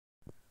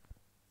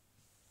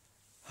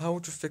How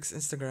to fix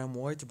Instagram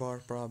white bar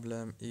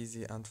problem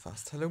easy and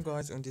fast. Hello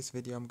guys, in this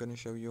video I'm gonna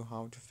show you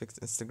how to fix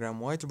Instagram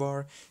white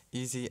bar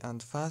easy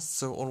and fast.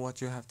 So all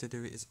what you have to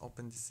do is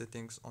open the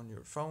settings on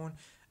your phone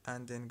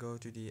and then go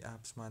to the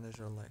apps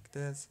manager like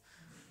this.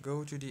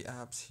 Go to the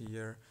apps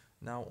here.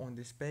 Now on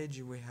this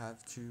page we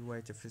have to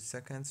wait a few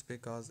seconds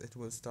because it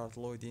will start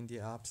loading the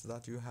apps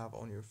that you have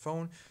on your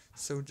phone.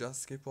 So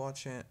just keep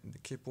watching,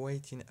 keep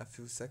waiting a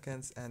few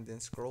seconds and then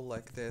scroll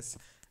like this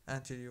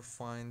until you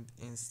find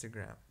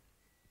Instagram.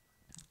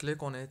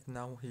 Click on it.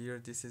 Now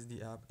here, this is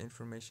the app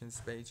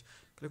informations page.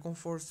 Click on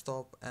force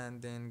stop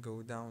and then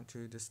go down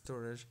to the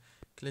storage.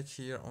 Click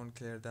here on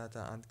clear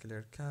data and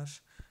clear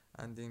cache,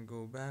 and then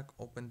go back,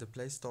 open the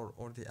Play Store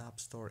or the App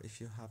Store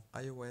if you have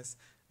iOS,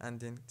 and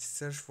then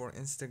search for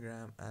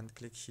Instagram and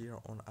click here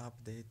on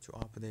update to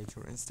update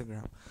your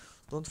Instagram.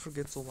 Don't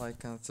forget to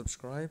like and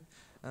subscribe,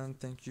 and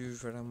thank you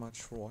very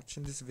much for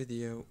watching this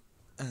video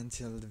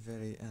until the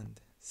very end.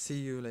 See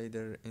you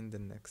later in the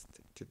next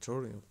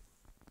tutorial.